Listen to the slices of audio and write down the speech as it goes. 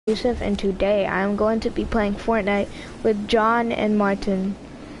Yusuf, and today I'm going to be playing Fortnite with John and Martin,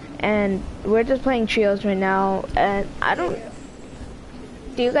 and we're just playing trios right now. And I don't.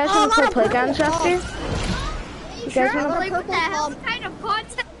 Do you guys want to play playground stuff here? You guys want to play? What the hell? What kind of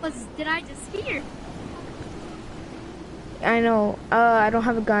content did I just hear? I know. I don't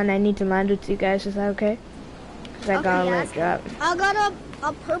have a gun. I need to land with you guys. Is that okay? Cause I got a lit drop. I got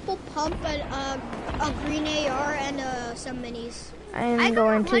a purple pump and a green AR and some minis. I'm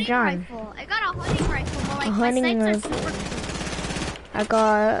going to John. Rifle. I got a hunting rifle, but like my sights are super. I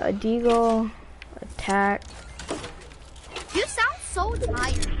got a deagle, attack. You sound so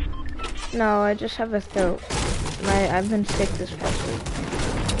tired. No, I just have a throat. I've been sick this past week.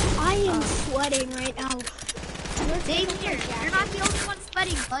 I am sweating right now. Same here. You're not the only one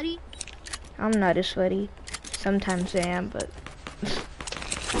sweating, buddy. I'm not as sweaty. Sometimes I am, but.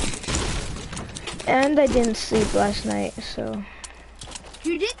 And I didn't sleep last night, so.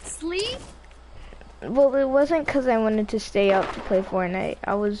 You didn't sleep? Well, it wasn't because I wanted to stay up to play Fortnite.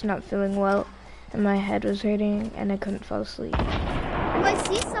 I was not feeling well, and my head was hurting, and I couldn't fall asleep. Do I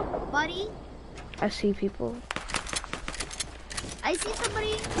see somebody? I see people. I see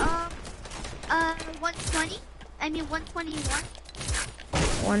somebody, 120? I mean 121.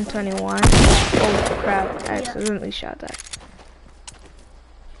 121? Oh crap, I accidentally shot that.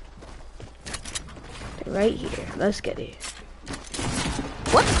 They're right here, let's get it.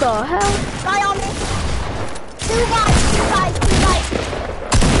 What the hell? Guy on me. Two guys.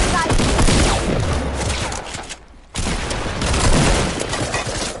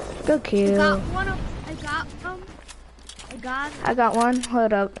 Good kill. I got one.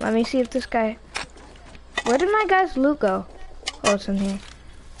 Hold up. Let me see if this guy. Where did my guy's loot go? Oh, it's in here.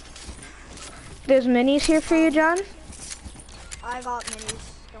 There's minis here for you, John? I got minis.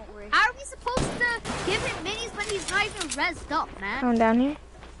 Don't worry. How are we supposed to give him minis when he's not even rezzed up, man? Come down here.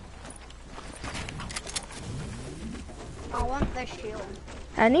 I want the shield.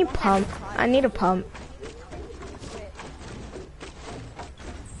 I need pump. I need a pump.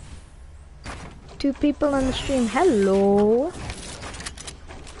 Two people on the stream. Hello.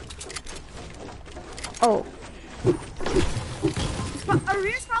 Oh.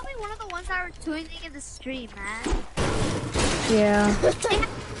 Arir's probably one of the ones that are tuning in the stream, man. Yeah.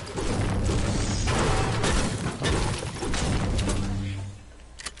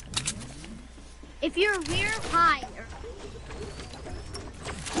 If you're Arir, hi.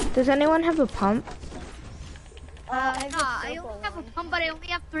 Does anyone have a pump? I only have a pump, but I only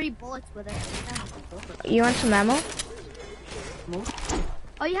have 3 bullets with it. You want some ammo?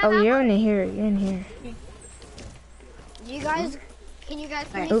 Oh, you have ammo? You're in here. You're in here. You guys, can you guys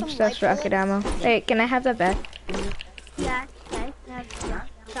give me Oops, that's rocket ammo. Hey, can I have that back? Yeah, okay. Can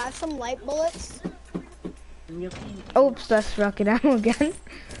I have some light bullets? Oops, that's rocket ammo again.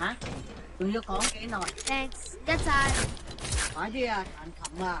 Thanks. That's all.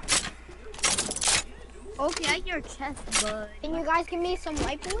 Okay, I hear a chest, but... Can you guys give me some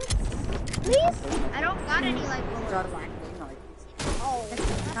light bullets? Please? I don't got any light bullets.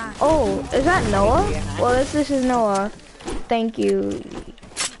 Oh, is that Noah? Well, this is Noah. Thank you.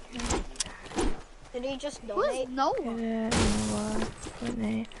 Did he just donate? Who's Noah? Noah.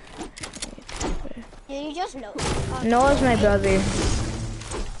 Did he just know? Noah's my brother.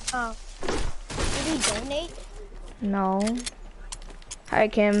 Oh. Did he donate? No. Hi,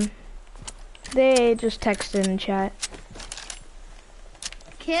 Kim. They just texted in chat.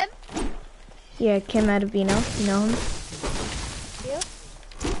 Kim? Yeah, Kim Adabino. You know him? Yeah.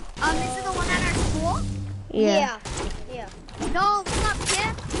 Is it the one at our school? Yeah. No, what's up,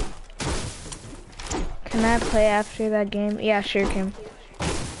 Kim? Can I play after that game? Yeah, sure, Kim.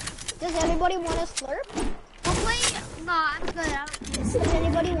 Does anybody want a slurp? We'll play... No, I'm good. Does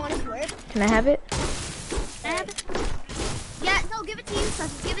anybody want a slurp? Can I have it? I have it. Yeah, no, give it to you,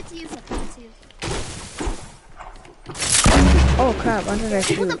 Seth. Give it to you, Seth. Give it to you. Oh crap, what did I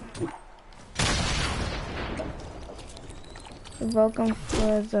shoot? Welcome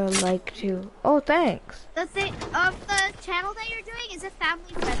for the like too. Oh, thanks. The thing of the channel that you're doing, is it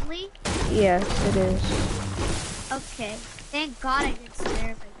family friendly? Yes, it is. Okay. Thank God I didn't swear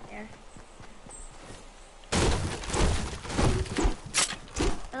right there.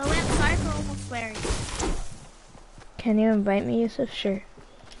 By the way, I'm sorry for almost swearing. Can you invite me, Yusuf? Sure.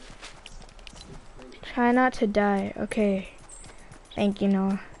 Try not to die. Okay. Thank you,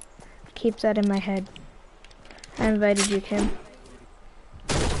 Noah. Keep that in my head. I invited you, Kim.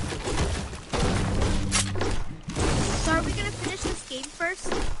 So are we gonna finish this game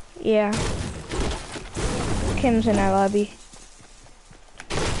first? Yeah. Kim's in our lobby.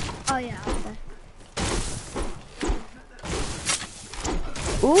 Oh yeah, okay.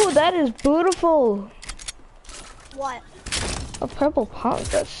 Ooh, that is beautiful. What? A purple pump.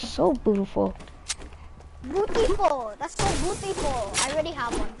 That's so beautiful. Beautiful. That's so beautiful. I already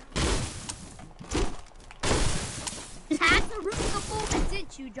have one. You had to root the moment,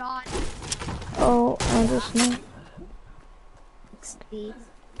 didn't you, John? Oh, I just know. Steve.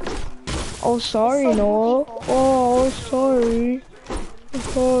 Oh, sorry, so Noah. beautiful. Oh, sorry.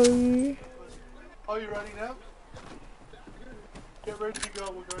 Sorry. Oh, you ready now? Get ready to go.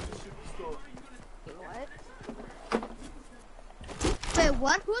 We're going to Superstore. What? Wait,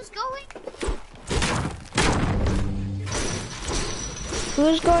 what? Who's going?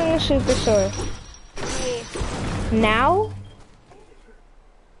 Who's going to Superstore? Me. Now?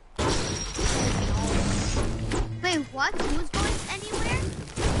 Wait, what? Who's going anywhere?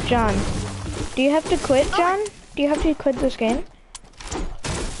 John. Do you have to quit, John? Do you have to quit this game?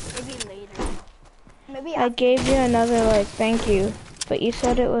 Maybe later. Maybe I gave you another, like, thank you. But you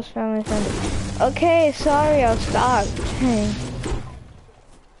said it was family friendly. Okay, sorry, I'll stop. Dang.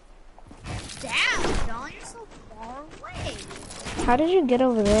 Damn, John, you're so far away. How did you get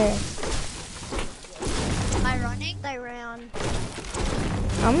over there? Am I running? I ran.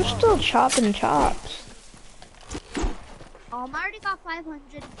 I'm still chopping chops. I already got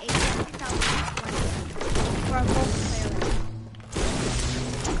 580,000 for a multiplayer.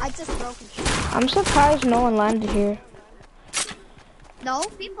 I just broke it. I'm surprised no one landed here. No,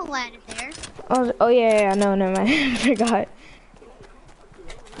 people landed there. Oh yeah, no, never mind. I forgot.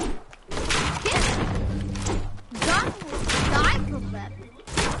 John died from them.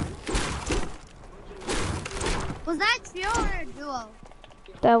 Was that a trio or a duo?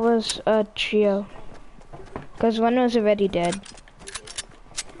 That was a trio. Because one was already dead.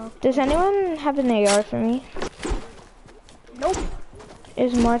 Does anyone have an AR for me? Nope.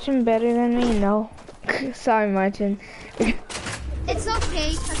 Is Martin better than me? No. Sorry, Martin. It's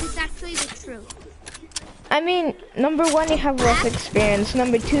okay, because it's actually the truth. I mean, number one, you have less experience.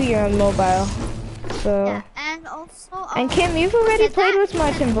 Number two, you're on mobile. So. Yeah, and also... And Kim, you've already played with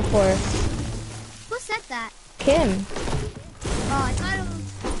Martin before. Who said that? Kim. Oh, I thought it was,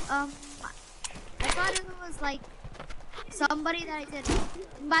 I thought it was like somebody that I did.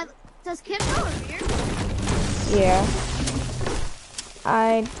 But does Kim know over here? Yeah.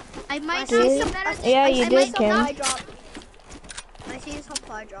 I might did. see some better. Yeah, you did, Kim. I see some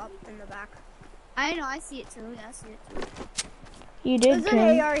supply drop in the back. I know, I see it too. Yeah, I see it too. You did, There's Kim.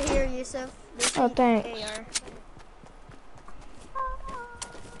 an AR here, Yusuf. There's Oh, an thanks. AR.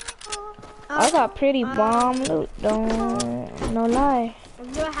 I got pretty bomb loot, no lie.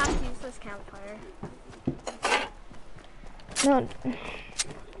 I'm gonna have to use this campfire. No.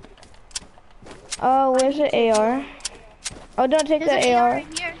 Oh, where's the AR? Oh, don't take There's the an AR AR. in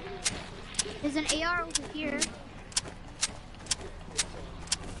here. There's an AR over here.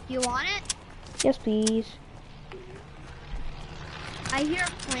 You want it? Yes, please. I hear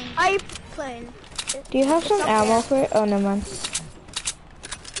a plane. I plane. Do you have some ammo for it? Oh, never mind.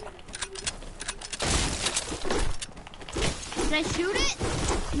 Should I shoot it?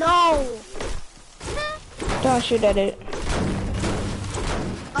 No. Don't shoot at it.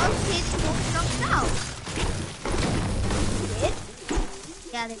 Oh, okay, they both jumped out.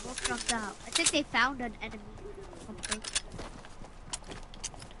 Did? Yeah, they both jumped out. I think they found an enemy. Something.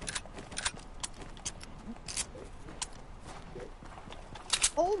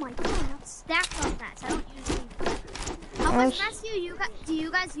 Oh my god, I'm stacked on mats. I don't usually. How much mats do you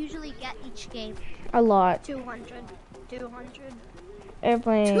guys usually get each game? A lot. 200. 200.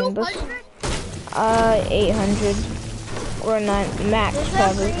 Airplane. 200? 800 or 9 max There's a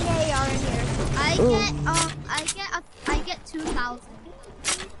probably. green AR in here. I get 2,000.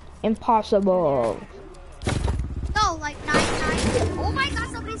 Impossible. No, like 999. Oh my god,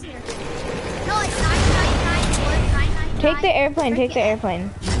 somebody's here. No, like 999 999. Take the airplane. Take the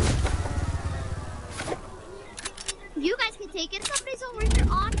airplane. You guys can take it. Somebody's over here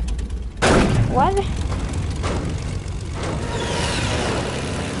on. What?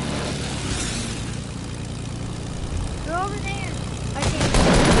 They're over there. I see.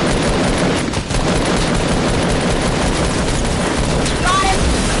 Got him.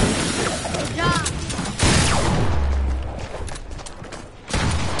 Good job.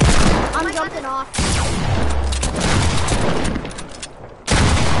 I'm jumping off.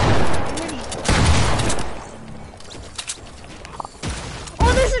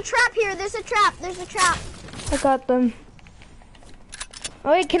 Oh, there's a trap here. There's a trap. There's a trap. I got them.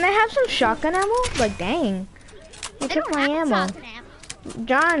 Oh wait, can I have some shotgun ammo? Like, dang. You They took don't my have ammo. shotgun ammo.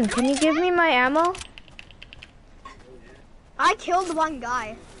 John, can you give me my ammo? I killed one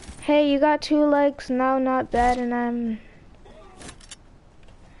guy. Hey, you got 2 legs. No, not bad, and I'm...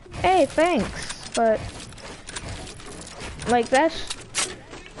 hey, thanks, but like that's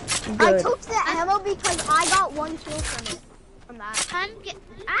good. I took the ammo because I got 1 kill from it. From that. I'm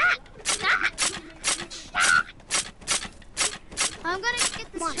gonna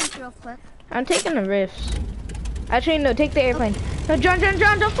get this chest real quick. I'm taking the rifts. Actually, no, take the airplane. No, John, don't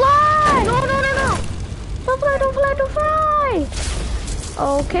fly! No. Don't fly!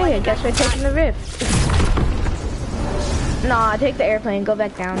 Okay, I guess we're taking the rift. Nah, take the airplane, go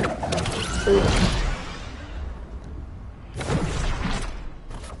back down. Oops.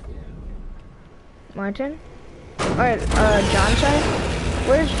 Martin? Alright, John's side?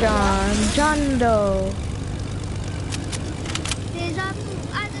 Where's John? John Doe.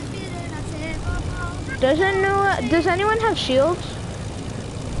 Does anyone have shields?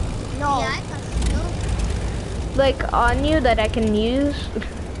 No. Yeah, I got shield. Like on you that I can use?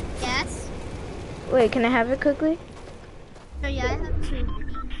 Yes. Wait, can I have it quickly? So yeah, I have 2.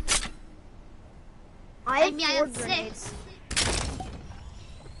 I have 4 grenades. 6.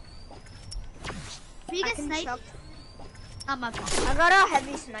 You I get can sniped? chuck. Not my fault. I got a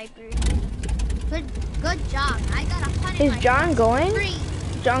heavy sniper. Good job. I got 100. Is John going? 3.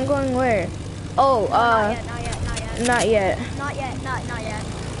 John going where? Oh, Not yet. not yet. Not yet.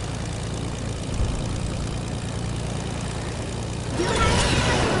 You have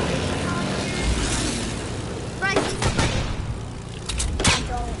Bryce, you somebody? I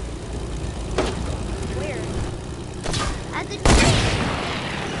don't. Where? At the train.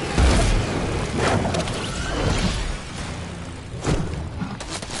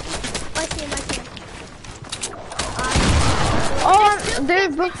 I see him. Oh,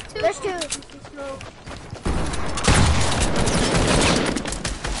 there's 2.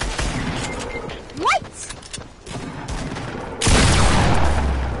 What?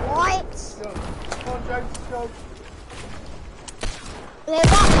 Come on, Jack, let's go. They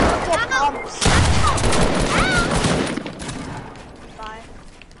got purple pumps. Bye.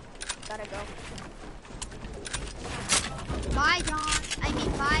 Gotta go. Bye, John.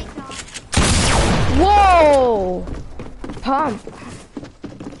 Bye, John. Whoa! Pump.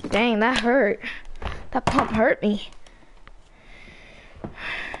 Dang, that hurt. That pump hurt me.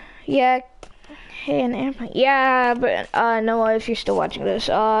 Yeah. Hey, an airplane. Yeah, but Noah, if you're still watching this,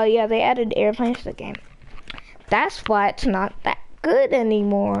 yeah, they added airplanes to the game. That's why it's not that good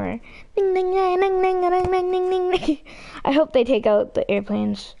anymore. Ding, ding, ding, ding, ding, ding, ding, ding, ding. I hope they take out the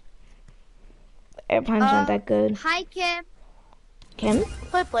airplanes. Airplanes aren't that good. Hi, Kim. Kim?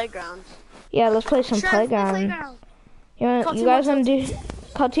 Play playgrounds. Yeah, let's play some playground. You guys wanna do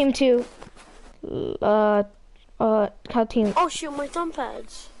call team 2? Call team. Oh shoot, my thumb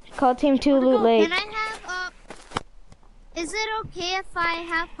pads. Call team 2 Loot Lake. Can I have is it okay if I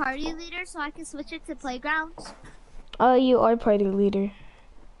have party leader so I can switch it to playgrounds? Oh, you are party leader.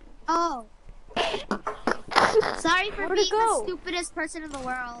 Oh. Sorry for being the stupidest person in the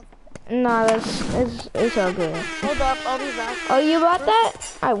world. Nah, it's all good. Hold up, I'll be back. Oh, you bought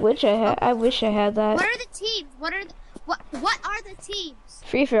that? I wish I had that. What are the teams? What are the teams?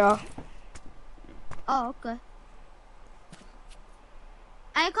 Free for all. Oh, okay.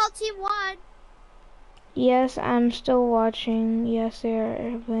 I called team 1. Yes, I'm still watching. Yes, their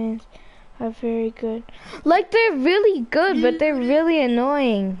airplanes are very good. Like, they're really good, but they're really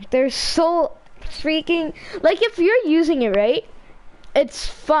annoying. They're so freaking... Like, if you're using it right, it's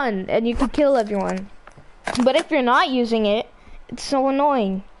fun, and you can kill everyone. But if you're not using it, it's so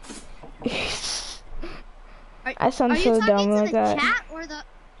annoying. I sound so dumb like that. Are you talking to the chat or the...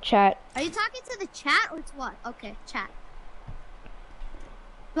 Chat. Are you talking to the chat or to what? Okay, chat.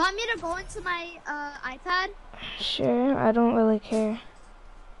 You want me to go into my iPad? Sure, I don't really care.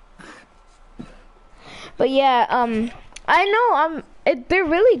 But yeah, I know they're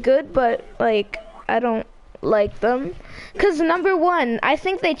really good, but like I don't like them. Cause number one, I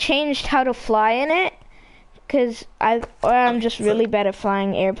think they changed how to fly in it. Cause I'm just really bad at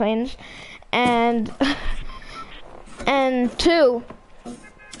flying airplanes, and two,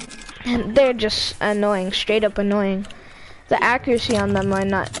 they're just annoying, straight up annoying. The accuracy on them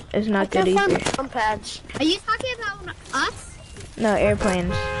is not good either. Thumb pads. Are you talking about us? No,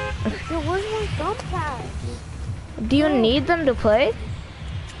 airplanes. Yo, where's my thumb pads? Do you need them to play?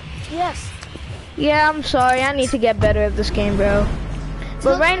 Yes. Yeah, I'm sorry. I need to get better at this game, bro.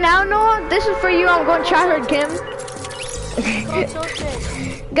 But right now, Noah, this is for you. I'm going tryhard, Kim.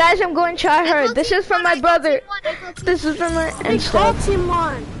 Guys, I'm going tryhard. This is from my brother. This is from my and stuff. Team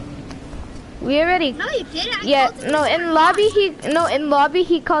 1. We already. No, you didn't. Yeah, no. In lobby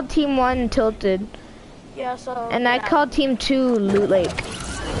he called team 1 tilted. Yeah, so. And I called team 2 Loot Lake.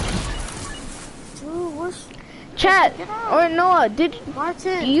 Chat or Noah, did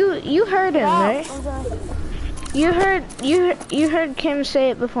Martin. you heard him, right? Okay. You heard Kim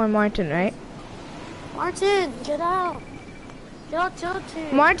say it before Martin, right? Martin, get out. Get out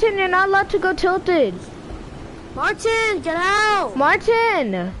tilted. Martin, you're not allowed to go tilted. Martin, get out.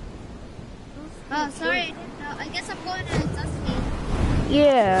 Martin. Oh, sorry. I guess I'm going to Dusty.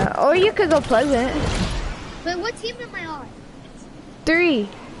 Yeah, or you could go Pleasant. Wait, what team am I on? 3.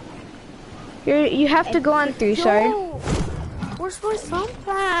 You have to go on 3, sorry. Where's my thumb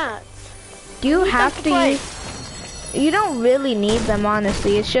at? You have to use... You don't really need them,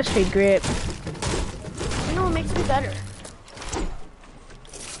 honestly. It's just for grip. You know, it makes me better.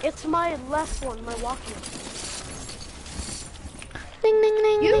 It's my left one, my walking. Ding, ding,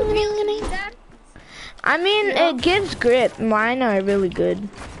 ding, You ding, really ding, need ding. that? I mean, it gives grip. Mine are really good.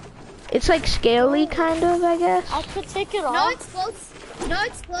 It's like scaly, kind of, I guess. I could take it off. No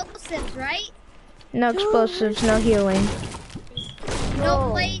explosives, right? No explosives, no healing. No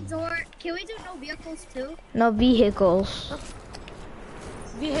blades or... Can we do no vehicles too? No vehicles.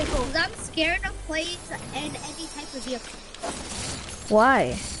 Vehicles. I'm scared of planes and any type of vehicle.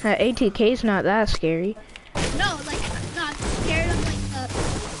 Why? ATK's not that scary. No, like, no, I'm scared of like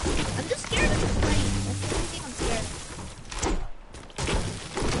I'm just scared of the plane. That's the only thing I'm scared of.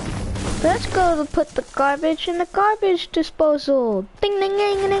 Let's go to put the garbage in the garbage disposal. Ding ding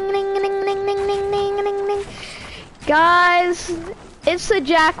ding ding ding ding ding ding ding ding ding ding. Guys, it's the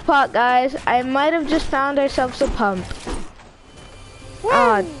jackpot, guys. I might have just found ourselves a pump.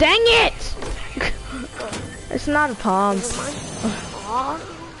 Ah, dang it! It's not a pump.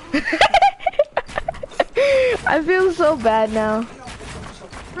 I feel so bad now.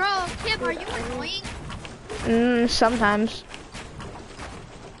 Bro, Kim, are you annoying? Sometimes.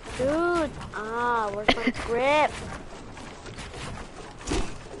 Dude, where's my grip?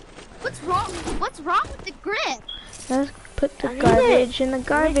 What's wrong? What's wrong with the grip? Let's put the garbage in the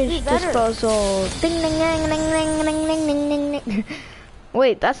garbage disposal. Ding ding ding ding ding ding ding ding ding ding.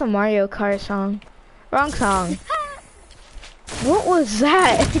 Wait, that's a Mario Kart song. Wrong song. What was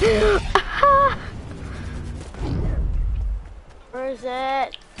that? Where is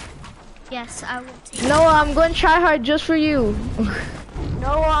it? Yes, I will take Noah, I'm going to try hard just for you.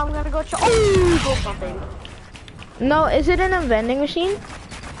 No, I'm gonna go try. Oh, go something. No, is it in a vending machine?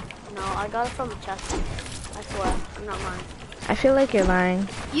 No, I got it from the chest. I swear, I'm not lying. I feel like you're lying.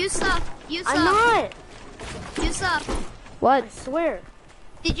 You suck. You suck. I'm not. You suck. What? I swear.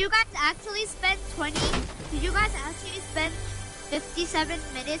 Did you guys actually spend 57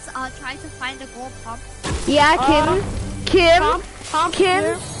 minutes trying to find a gold pump? Yeah, Kim. Pump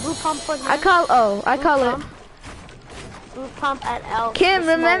here. Blue pump for I call it. Blue pump at L. Kim,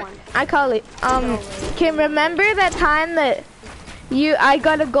 remember? I call it. Kim, remember that time that I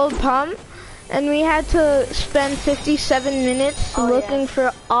got a gold pump and we had to spend 57 minutes looking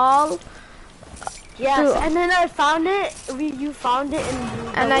for all. Yes, and then I found it. You found it,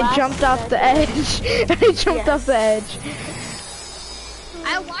 and I jumped off the edge. I jumped off the edge.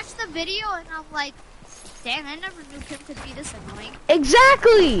 I watched the video and I'm like, dang, I never knew Kim could be this annoying.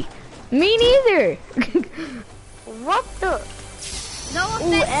 Exactly. Me neither. What the? No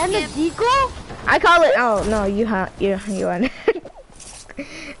offense, and the deagle? I call it. Oh no, you won.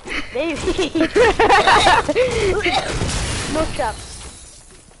 Baby. No traps.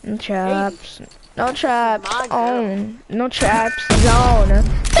 No traps. No traps. Own. No traps. Zone.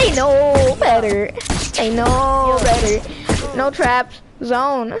 They know better. They know better. No traps.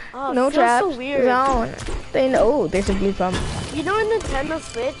 Zone. No traps. So weird. Zone. They know. Oh, there's a blue pump. You know in Nintendo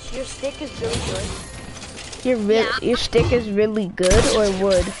Switch, your stick is really good. Your stick is really good or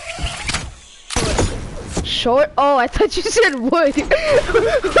wood? Short? Oh, I thought you said wood.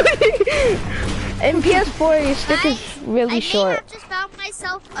 In PS4, your stick is really short. I just found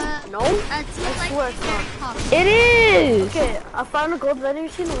myself No, I swear it's not. It is. Okay, I found a gold vending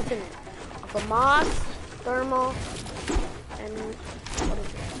machine. What's in it? A moss, thermal, and what is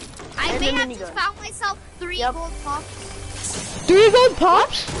it? I may have just found myself 3 gold pops. 3 gold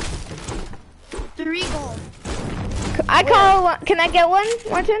pops? 3 gold. I call one. Can I get one,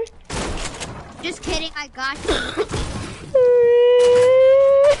 Martin? Just kidding, I got you.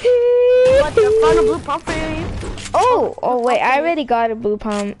 What, the found a blue pump for you? Oh, wait, I already got a blue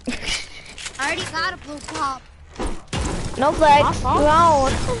pump. I already got a blue pump. No flex,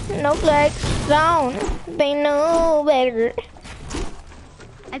 zone. No flex, zone. They know better.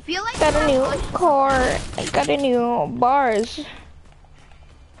 I feel like Got a new car. I got a new bars.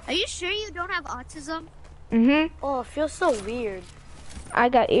 Are you sure you don't have autism? Oh, it feels so weird. I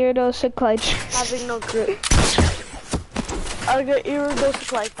got iridocyclitis. Having no grip. I got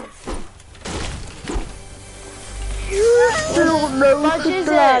iridocyclitis. What is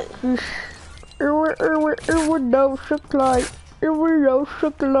it? It was no supply. It was no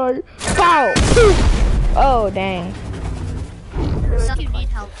supply. Pow! Oh dang. You need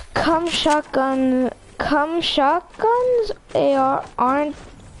help. Come shotguns aren't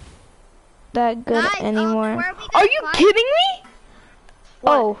that good Guys, anymore. where are we Are gonna you fight? kidding me?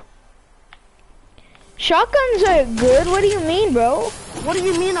 What? Oh. Shotguns are good? What do you mean, bro? What do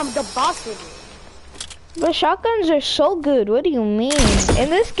you mean I'm the boss of it? But shotguns are so good. What do you mean? In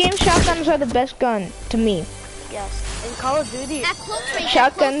this game, shotguns are the best gun to me. Yes. In Call of Duty. At close range,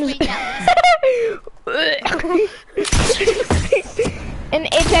 Shotguns. In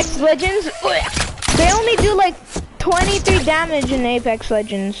Apex Legends, they only do like 23 damage in Apex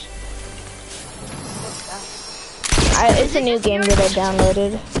Legends. It's a new game that I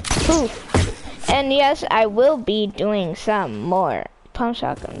downloaded. Poof. And yes, I will be doing some more. Pump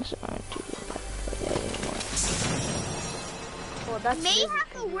shotguns aren't too good anymore. Well, that's May have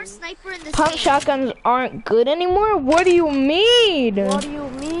the worst sniper in this Pump game. shotguns aren't good anymore? What do you mean? What do you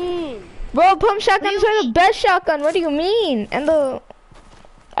mean? Bro, pump shotguns are the best shotgun. What do you mean? And the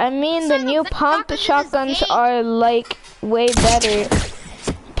new pump shotguns are like way better.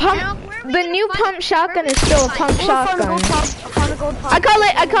 The new pump shotgun is still a pump shotgun. I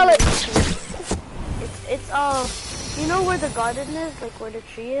call it. It's you know where the garden is, like where the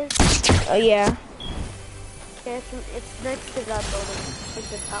tree is? Oh yeah. Okay, it's next to that building, like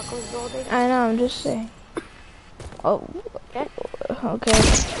the tacos building. I know. I'm just saying. Oh. Okay. Okay.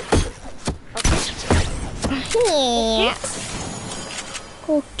 Okay.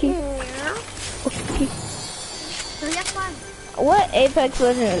 Okay. Hurry up, fun. What Apex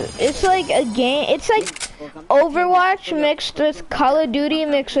Legends? It's like a game. It's like Overwatch mixed with Call of Duty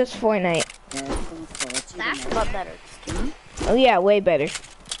mixed with Fortnite. That's A lot better. Oh yeah, way better.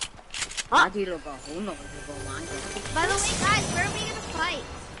 By the way, guys, where are we gonna fight?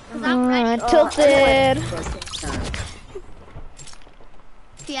 'Cause I'm ready. Tilted.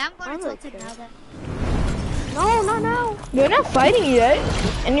 See, I'm going to tilted now then. No. You're not fighting yet,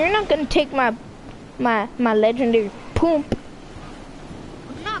 and you're not gonna take my legendary pump.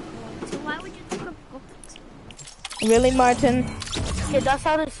 I'm not going to. Why would you think I'm going to? Really, Martin? Okay, that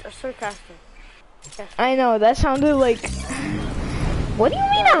sounded sarcastic. I know that sounded like. What do you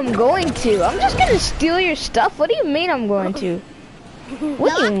mean I'm going to? I'm just gonna steal your stuff. What do you mean I'm going to?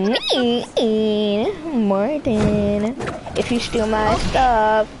 What do you mean, Martin? If you steal my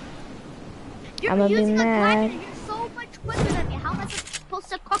stuff, You're I'm gonna be using a mad. gun and you're so much quicker than me. How am I supposed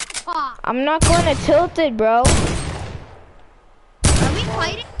to cook the pot? I'm not going to tilt it, bro. Are we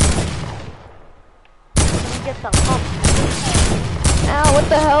fighting? Get the pump. Ow, what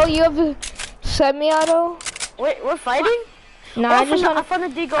the hell? You have a semi-auto? Wait, we're fighting? No, Oh, I just want. I found a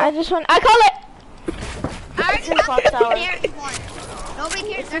deagle. I call it. Alright, in clock tower. Nobody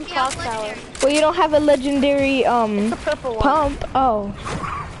cares. There's the clock legendary. Well, you don't have a legendary The purple one. pump. Oh,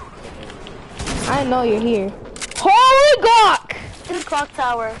 I know you're here. Holy Glock! In the clock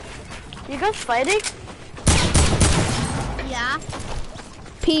tower. You guys fighting? Yeah.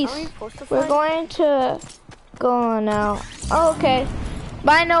 Peace. Are we supposed to We're fight? going to go now. Oh, okay.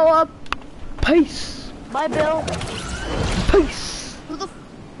 Bye, Noah. Peace. Bye, Bill. Peace. Who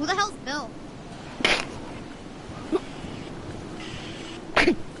the hell's Bill?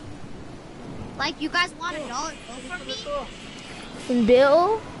 Like, you guys want $1 bill from me?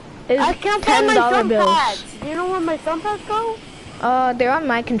 Bill is I can't find my $10 thumb bills. pads. Do you know where my thumb pads go? They're on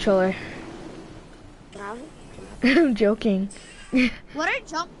my controller. I'm joking. What are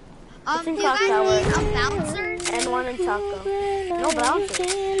jump? It's in Do you clock guys tower. need a bouncer? And one in taco. No bouncer.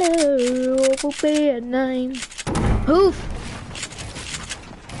 Hoof.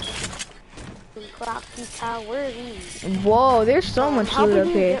 In clocky tower. Whoa, there's so much How loot would up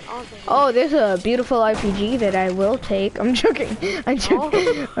you here. get onto this? Oh, there's a beautiful RPG that I will take. I'm joking. I'm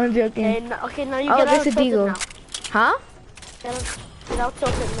joking. I'm joking. Okay, now you Oh, get out there's a tilted deagle. now. Huh? Get out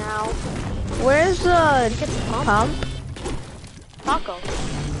tilted now. Where's the Get the pump. pump? Taco.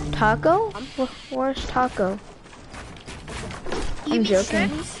 Taco? Where's Taco? You I'm mean joking.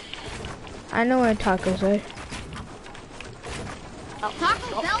 shrimps? I know where tacos are.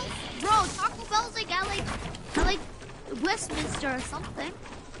 Taco Bell? Bro, Taco Bell's like at like Westminster or something.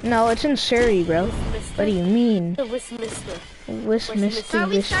 No, it's in Surrey, bro. What do you mean? The Westminster. Westminster, Are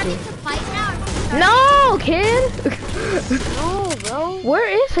we starting to fight now? No, kid! No, bro. Where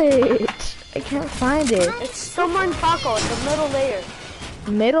is it? I can't find it. It's somewhere in Taco. It's the middle layer.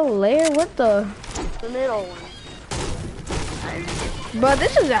 Middle layer? What the? The middle one. Bro,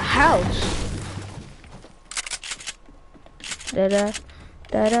 this is a house. Da-da,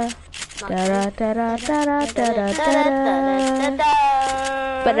 da-da, Da da da da da da da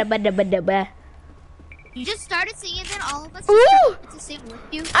da da. You just started singing, then all of us Ooh! started to sing with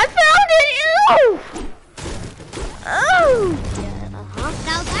you. I found it! Ew! Oh!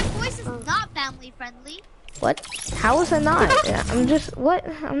 Now that voice is not family friendly. What? How is it not? I'm just, what?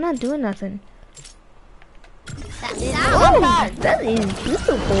 I'm not doing nothing. That Oh, sound. that is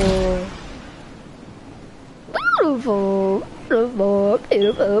beautiful. Beautiful. Beautiful.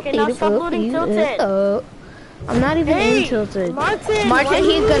 Beautiful. Okay, now stop looting Beautiful. I'm not even in tilted. Martin,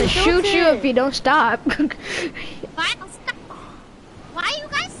 he's gonna shoot you if you don't stop. Why are you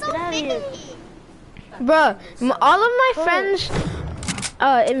guys so big? Bruh, all of my friends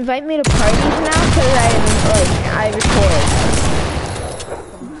invite me to parties now because I record.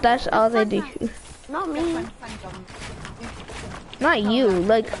 That's all they do. Not me. Not you,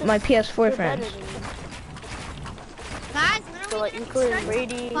 like my PS4 friends. Guys, So like including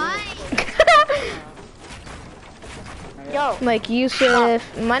Brady. fine. Yo. Like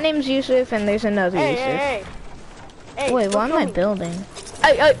Yusuf. My name's Yusuf and there's another Yusuf. Hey, Wait, what am I building?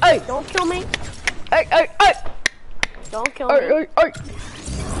 Hey! Don't kill me. Hey! Don't kill me. Hey!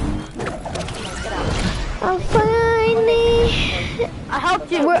 Get out. I'm finally. I helped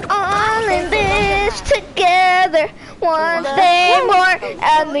you. We're all in this together. One day more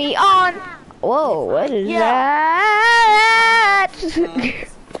and beyond. Whoa, what is that?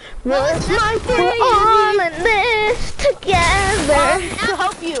 We're all in this together. To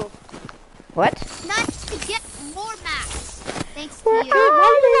help you. What? Nice to get more max. Thanks to We're you.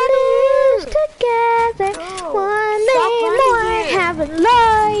 all in this together. One day more, have a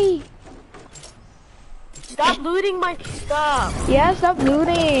life. Stop looting my stuff. Yeah, stop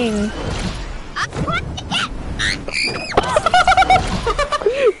looting. I'm trying to get.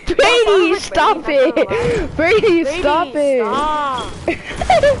 Brady, stop it! Brady, stop it! Stop.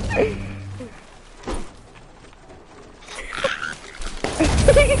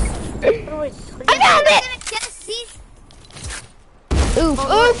 I found it! Oof,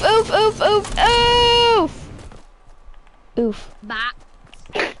 oof, oof, oof, oof, oof! Oof. Back.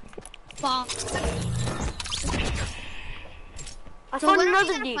 Bonk. I So found when are we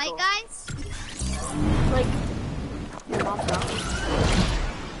another gonna deagle. fight, guys? Like, your mom's house.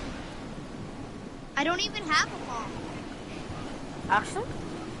 I don't even have a mom. Actually?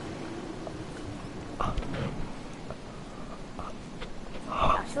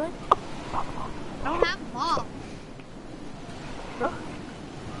 Actually? I don't have a mom.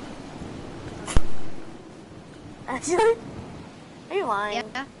 Actually? Are you lying?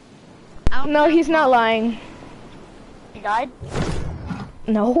 Yeah. I don't No, have he's a not mom. lying. You died?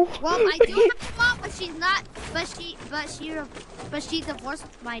 No. Well, I do have a mom, but she's not. But she divorced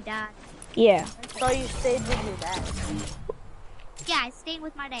my dad. Yeah. So you stayed with your dad. Yeah, I stayed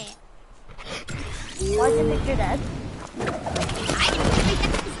with my dad. Why did you pick your dad? I didn't think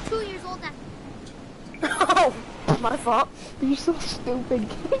that was 2 years old now. Oh, my fault. You're so stupid.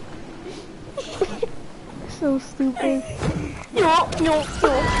 So stupid. No.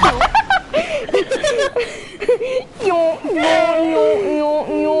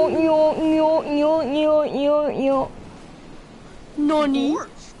 Noni.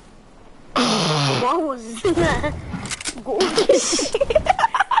 What was that? Gorsh.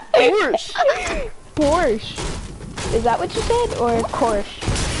 Porsche. Is that what you said? Or Porsche?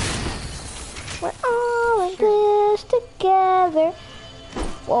 We're all in this together.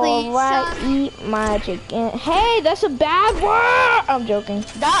 While I eat my chicken. Hey, that's a bad word! I'm joking.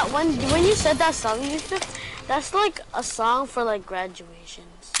 That when you said that song, that's like a song for like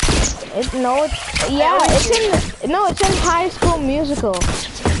graduations. It's in High School Musical.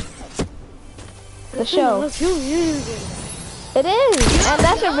 The show. It is, and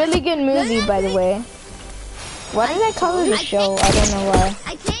that's a really good movie, by the way. Why did I call it a show? I don't know why.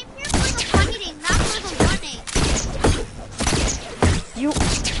 I came here for the fighting, not for the running.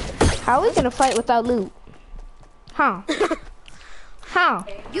 How are we gonna fight without loot? Huh? How?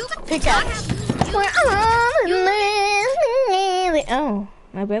 You can Pickaxe. Oh,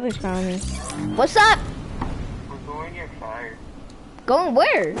 my brother's calling me. What's up? We're going at 5. Going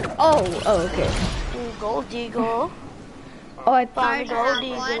where? Oh, okay. Gold Eagle. Oh, I Found thought. Gold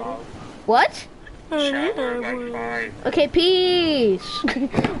Eagle. What? Shower at 5. Okay, peace.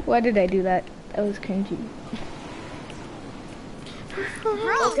 Why did I do that? That was cringy.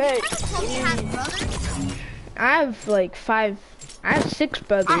 Bro, Okay. you told me you had brothers. I have like 5. I have 6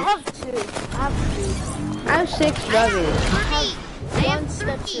 brothers. I have two. I have 6 brothers. I have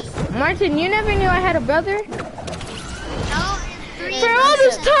 3. Martin, you never knew I had a brother? No, I have 3. For all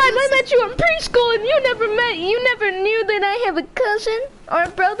this time, I met you in preschool, and you never knew that I have a cousin. Or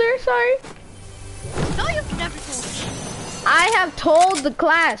brother, sorry. No, you've never told me. I have told the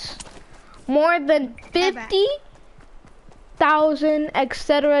class more than 50,000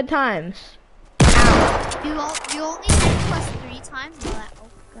 etc. times. You only said plus 3 times. No, that, oh,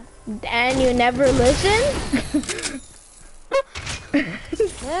 God. And you never listen?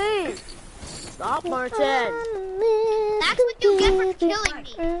 Hey! Stop, Martin. That's what you get for killing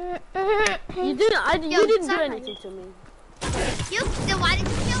me. You didn't. You didn't do anything to me. Then why did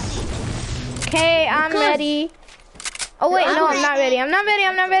you kill me? Okay, I'm ready. Oh wait, no, I'm not ready. I'm not ready.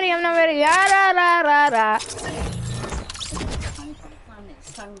 Ah, ra, ra, ra, ra.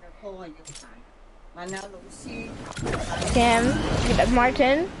 Kim,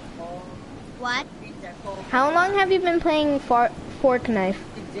 Martin. What? How long have you been playing Fork Knife?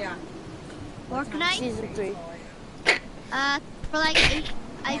 Fork Knife? Season 3. For like 8.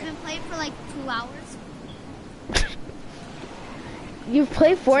 I've been playing for like 2 hours. You've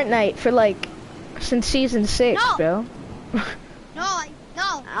played Fortnite for like since season 6, No. bro. No.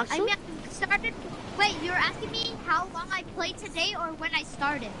 Actually? I mean, I started. Wait, you're asking me how long I played today or when I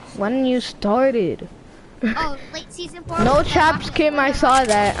started? When you started. Oh, late season 4. No chaps, Kim. I saw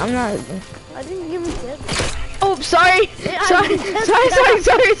that. I'm not. I didn't even get it. Oh, sorry. Sorry.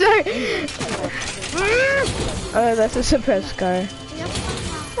 Oh, that's a suppressed car.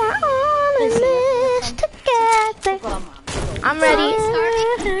 We're all in this together. I'm ready.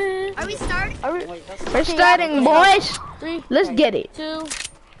 Are we starting? We're starting, boys. 3, Let's get it. 2,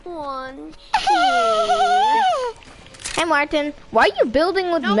 1. Hey, Martin. Why are you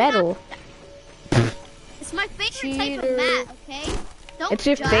building with No, metal? It's my favorite type of mat, okay? Don't It's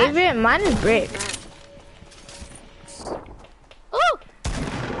your judge. favorite? Mine is brick. Oh!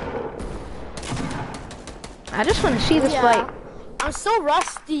 I just want to see this fight. I'm so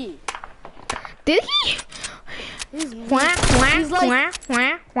rusty. Did he? He's Wah, wah, He's like- wah,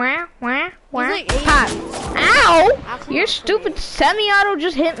 wah, wah, wah, wah. like 80. Pop. Ow! Actually, Your not stupid semi-auto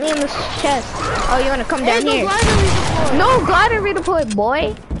just hit me in the chest. Oh, you want to come down here? No. No glider redeploy,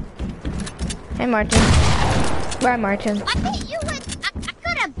 boy. Hey, Martin. Bye, Martin. I hit you with. I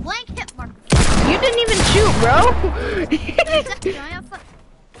could have blank hit mark. You didn't even shoot, bro.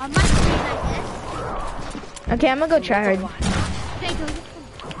 On my screen, I Okay, I'm gonna go try hard. did. Okay, go.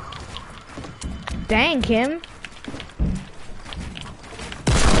 Dang, Kim.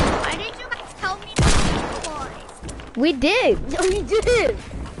 Why did you guys tell me to deploy? We did. Yo, you did.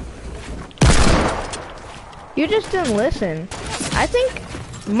 You just didn't listen. I think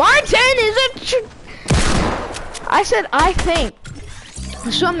Martin is a. I said I think.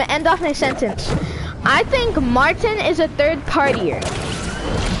 So I'm gonna end off my sentence. I think Martin is a third partier.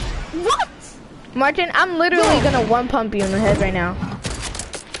 What? Martin, I'm literally gonna one pump you in the head right now.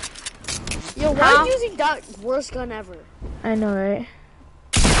 Yo, why How? are you using that worst gun ever? I know, right?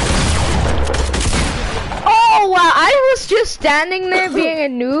 Oh wow! I was just standing there being a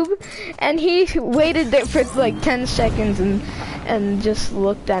noob, and he waited there for like 10 seconds and just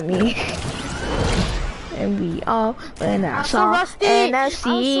looked at me. And we all went so outside, rusty. and I I'm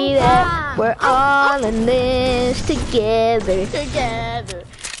see so that bad. we're all in this together. Together.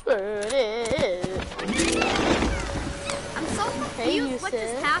 I'm so confused. What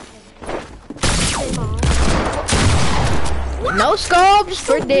just happened? Hey, Mom. No scopes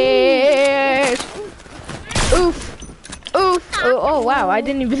for this. Oof. Oof. Oh wow, I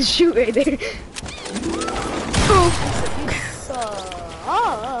didn't even shoot right there. Oof.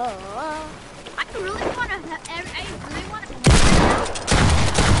 I really want to.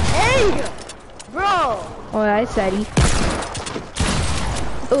 Hey, bro. Oh, I said he.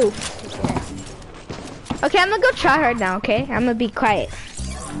 Oof. Okay, I'm gonna go try hard now, okay? I'm gonna be quiet.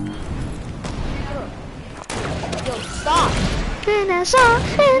 Yo, stop. And I saw,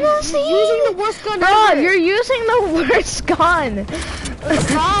 and I see. Using the worst gun Bro, ever. you're using the worst gun.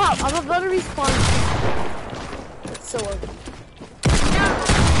 Stop. I'm about to respawn. It's so ugly.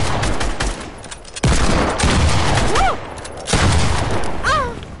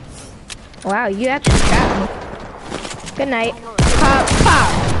 Wow, you actually trapped me. Good night. Pop,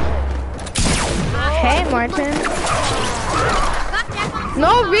 pop. Hey, Martin.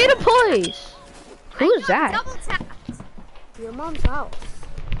 No redeploys. Who's that? Double tap. Your mom's house.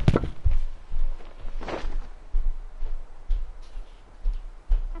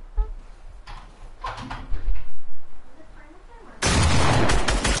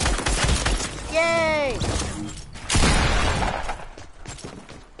 Yay!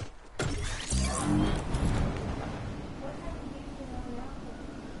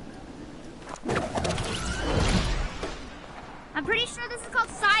 I'm pretty sure this is called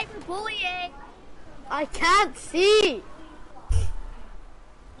cyberbullying. I can't see.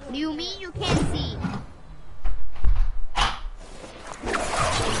 You mean you can't see?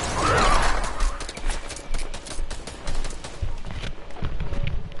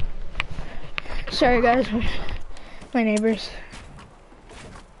 Sorry guys, my neighbors.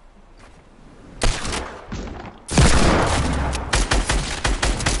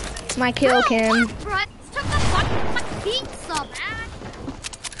 My kill, Kim. Bro, I took the fucking pizza, man.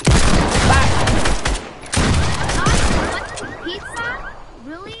 Pizza?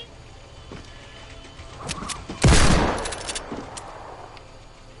 Really?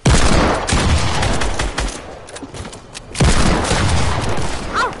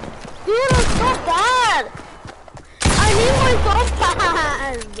 Oh, dude, I'm so bad. I need my so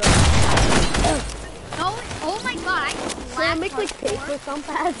bad. No, oh my god, Can I make like paper some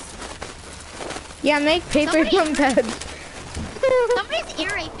pads? Yeah, make paper from pads. Somebody's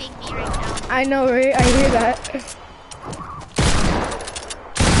ear raping me right now. I know, right? I hear that.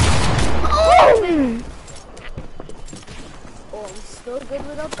 Oh, I'm still good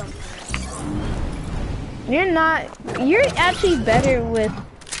without them. You're not. You're actually better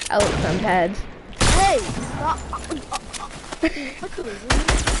without some pads. Hey, stop.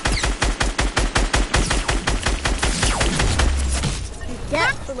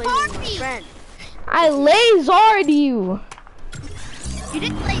 Get for like my friend. I lasered you. You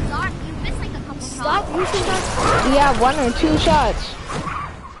didn't play Zard, you missed like a couple Stop shots. using that. Yeah, 1 or 2 shots.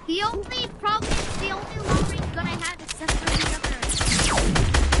 The only long range gun I had is just for the other.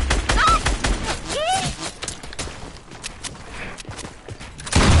 Stop!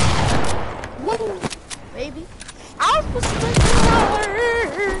 Whoa, baby. I was supposed to play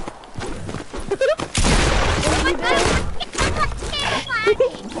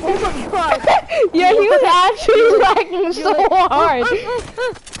Oh my god. Yeah, he was actually lagging so hard.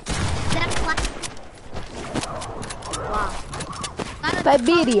 Wow.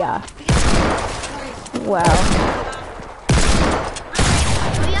 Siberia. Wow.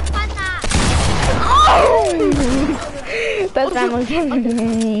 That's not my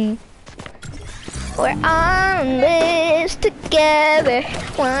We're on this together.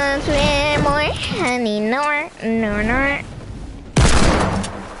 Once we're more honey, no.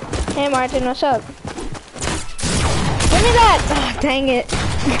 Hey Martin, what's up? Give me that! Oh, dang it.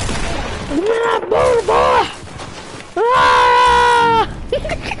 Give me that booty boy! Ah!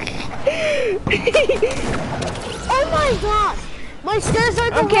 Oh my god. My stairs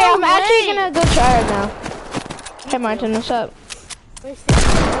are the Okay, wrong I'm actually way. gonna go try it now. Hey Martin, what's up? My stairs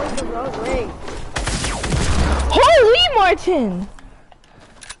are the wrong way. Holy Martin!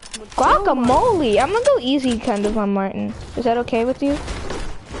 Guacamole! I'm gonna go easy kind of on Martin. Is that okay with you?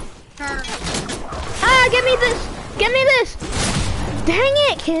 Ah, give me this! Give me this! Dang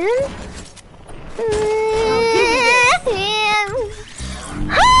it, Ken!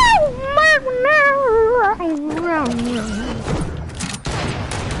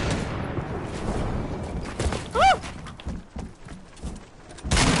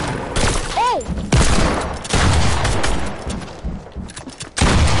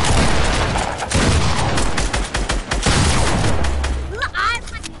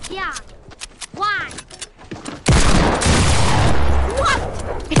 Yeah. Why? What?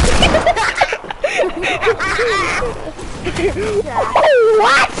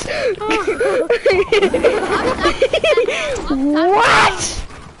 What?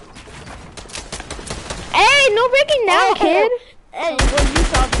 Hey, no breaking down, kid. Hey, well, you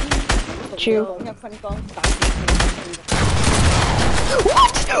saw me. True. What?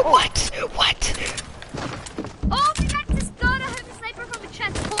 Oh my god, this gun, I have a sniper from a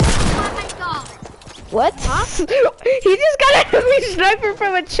chest. Oh my god. What? Huh? He just got a heavy sniper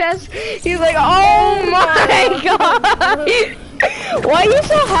from a chest. He's like, oh my god. Why are you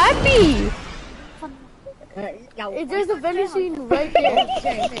so happy? There's a vending machine right there.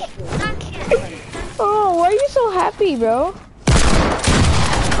 Oh, why are you so happy, bro? I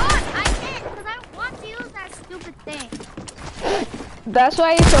can't, because I don't want to use that stupid thing. That's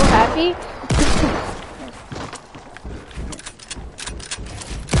why you're so happy?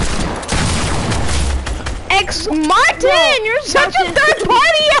 Martin, you're such a third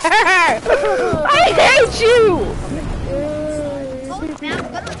partier! I hate you!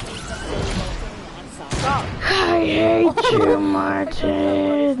 I hate you,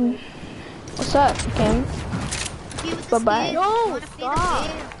 Martin. What's up, Kim? Bye-bye. No, stop.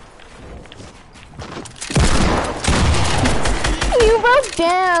 You broke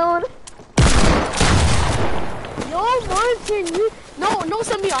down. Yo, Martin, you... No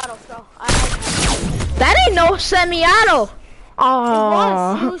semi-auto, bro. That ain't no semi-auto.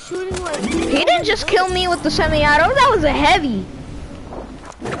 Aww. He was shooting like... He didn't just kill me with the semi-auto. That was a heavy.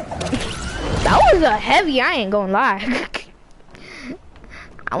 That was a heavy, I ain't gonna lie.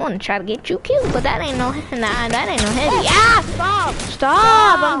 I wanna try to get you killed, but that ain't no, that ain't no heavy. Ah!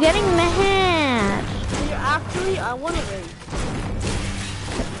 Stop! I'm getting mad. You're actually, I wanna rage.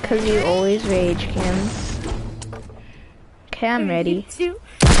 Cause you always rage, Kim. Okay, I'm ready.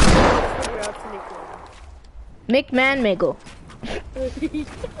 McMahon-Miggle.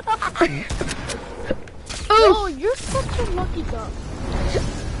 Oh, you're such a lucky duck.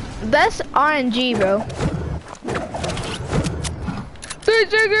 That's RNG, bro.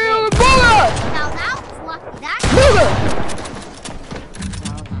 Now that was lucky. That's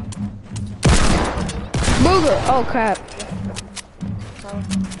Booger! Oh crap.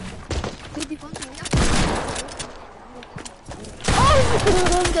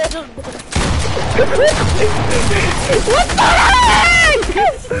 What the heck?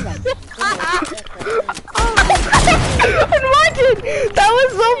 Martin, that was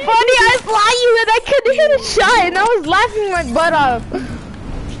so funny. I saw you and I couldn't hit a shot and I was laughing my butt off.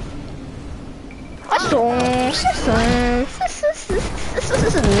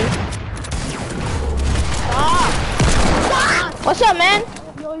 What's up, man?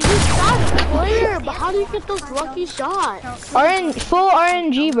 Yo, you suck player, but how do you get those lucky shots? Full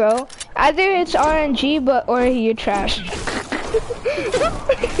RNG, bro. Either it's RNG, or you're trash.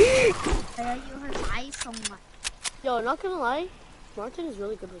 Yo, not gonna lie, Martin is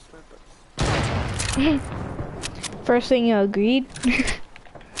really good with snipers. First thing you agreed.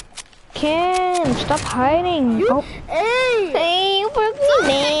 Kim, stop hiding. You, Hey, you broke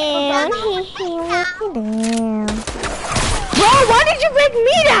me down. Bro, why did you break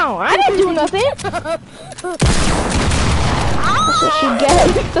me down? I didn't do nothing. That's what you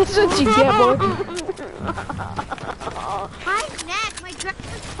get. That's what you get, boy. my neck. My dress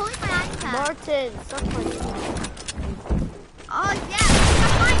was pulling my eyes out. Martin, suck my dick. Oh yeah,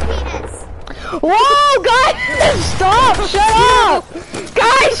 suck my penis. Whoa, guys, stop! Shut up!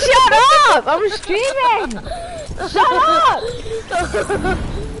 Guys, shut up! I'm streaming! Shut up!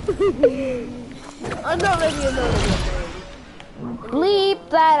 I'm not ready, I'm not ready. Bleep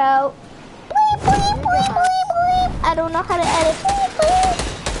that out. Bleep, bleep, bleep, bleep, bleep. I don't know how to edit. Bleep, bleep.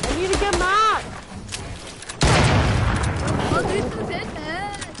 I need to get mad. Oh, there's some hits.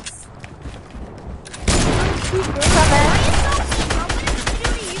 What's up, man?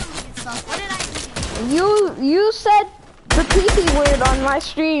 What did I do? You said the PP word on my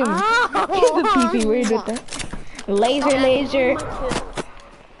stream. Oh. The PP word with that. Laser.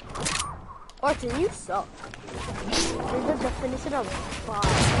 Martin, you suck. You're the definition of bot.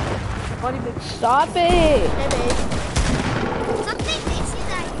 Funny big. Stop it. Hey, babe. Something makes you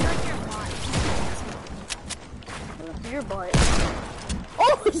that you're your butt. Your butt.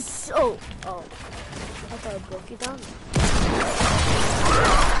 Oh, so. Oh. I thought I broke you down.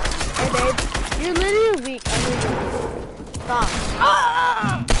 Hey, babe. You're literally weak. I mean, stop.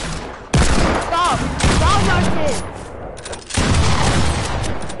 Stop. Stop, Martin.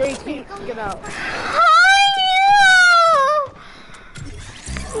 There you go. Get out.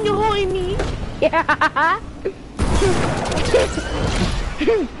 You hold me. Yeah.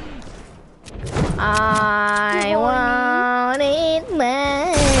 I want it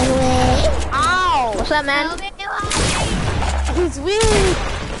my way. Ow. What's up, man? He's weak.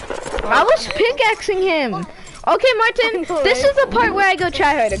 I was pickaxing him. Okay, Martin, this is the part where I go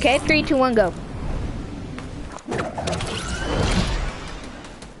try hard, okay? 3, 2, 1, go.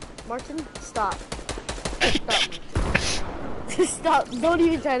 Martin, stop. Stop. Stop. Don't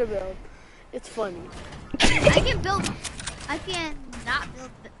even try to build. It's funny. I can build. I can not build.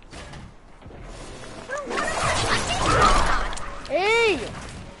 Hey!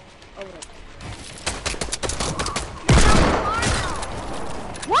 Oh,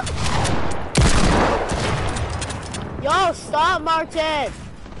 what? Yo, stop, Martin!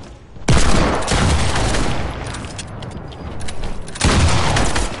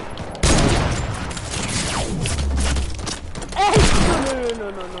 Hey! No.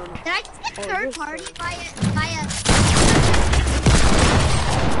 Did I just get third party by a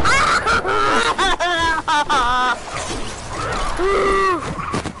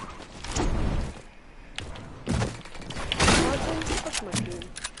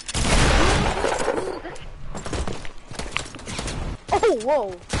Oh, whoa.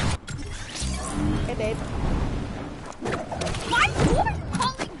 Hey, babe. Why are you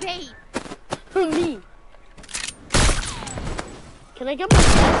calling babe? Me. Can I get my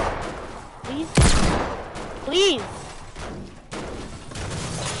best? Please? Please.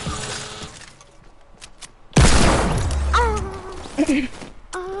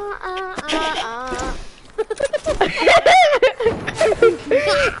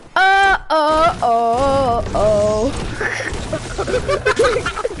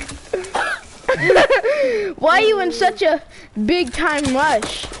 Why are you in such a big time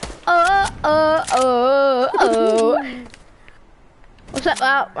rush? What's up?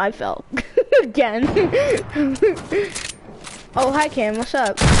 Oh, I fell again. Oh, hi Cam, what's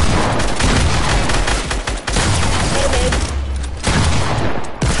up?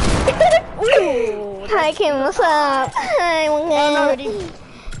 Hi Kim, what's up? Hi,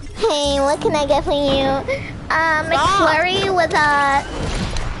 hey, what can I get for you? McFlurry with a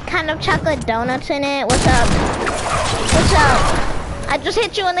kind of chocolate donuts in it. What's up? What's up? I just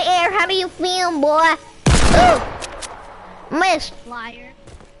hit you in the air. How do you feel, boy? Ooh, missed. Liar.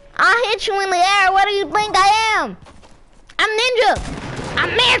 I hit you in the air. What do you think I am? I'm ninja.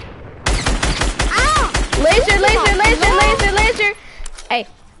 I'm missed. Ah! Laser, laser, laser, laser, laser. Hey.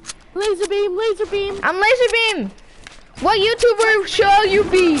 Laser beam, laser beam. I'm laser beam. What YouTuber shall you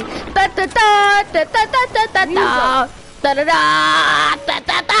be? Da da da da da da da da da da da da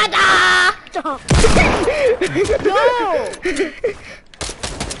da da da. No.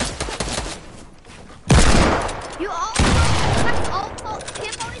 You all.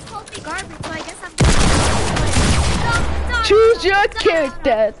 Kim always calls me garbage, so I guess I'm. Choose your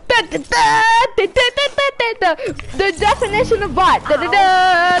character. Da da da da da da da da. The definition of bot. Da da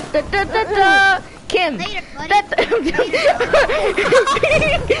da da da da da. Kim. Later, buddy.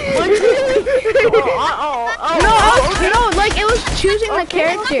 No, like it was choosing the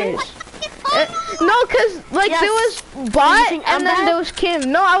characters. No, cause like there was bot and then there was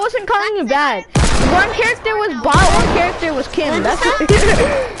Kim. No, I wasn't calling you bad. One character was bot, one character was Kim. That's it.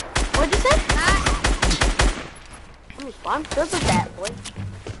 What'd you say? I'm just a bad boy.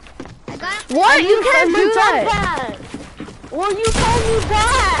 What? You can't do that. Bad. Well, you called me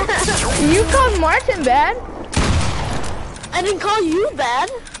bad. You called Martin bad. I didn't call you bad.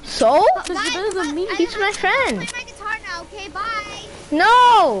 So? Guys, he's my friend. I'm playing my guitar now, okay? Bye.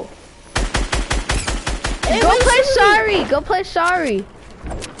 No. Go play Sorry. Go play Sorry.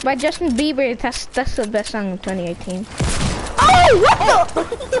 By Justin Bieber. That's the best song of 2018. Oh, what the?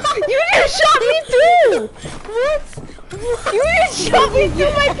 You just shot me through. What? You just shot me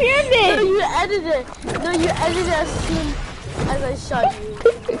through my pyramid. No, you edited it. No, you edited it as soon as I shot you.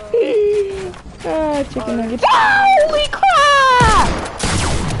 Oh, chicken nuggets. Holy crap!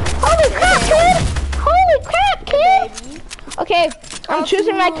 Holy crap, kid! Holy crap, kid! Okay, I'm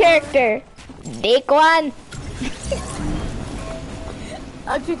choosing my character. Dick one.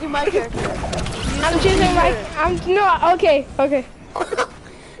 I'm choosing my character. I'm choosing my. Okay.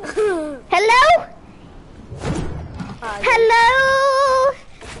 Hello? Hi. Hello?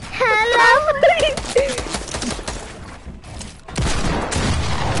 Hello?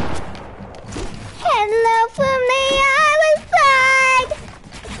 Hello from the other side.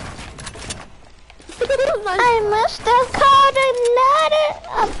 I must have called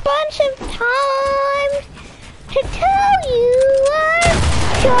a bunch of times to tell you I'm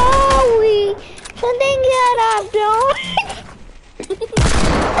sorry for things that I've done.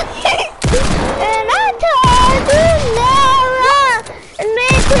 And I told you never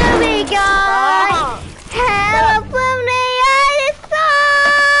meant to be gone. Hello from the other side.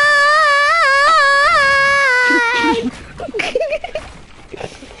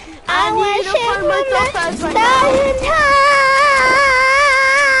 I wish it were a thousand to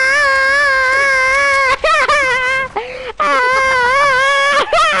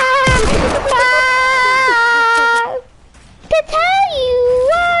tell you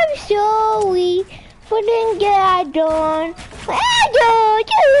I'm sorry for the things that I done. I told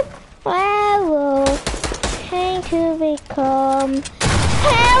you I will trying to become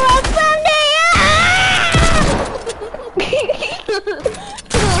hero someday.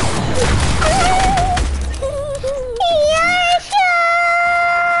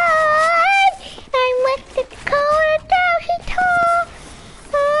 I must have called 1,000 times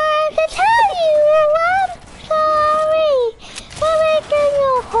to tell you I'm sorry for making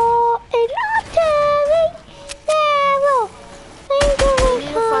your heart a lottery. Never think of I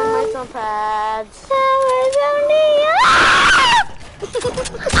need to find my thumb pads.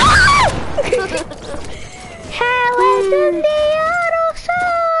 How was on the other side?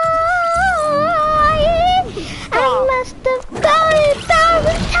 I must have gone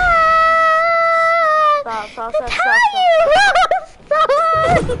 1,000 times to tell you I'm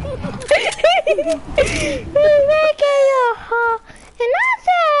sorry for making your heart and I'm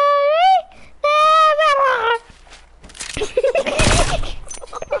sorry.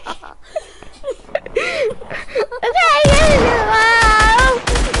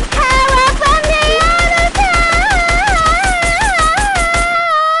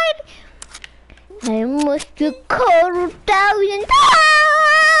 I must have called 1,000 times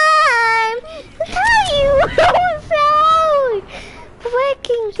to tell you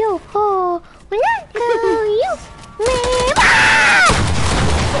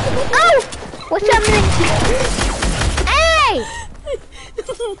something. Hey!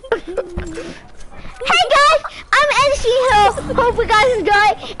 Hey guys, I'm NC Hill. Hope you guys enjoy.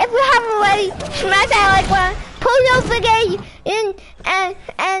 If you haven't already, smash that like button, post notification,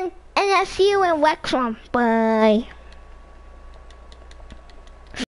 and I'll see you in next one. Bye.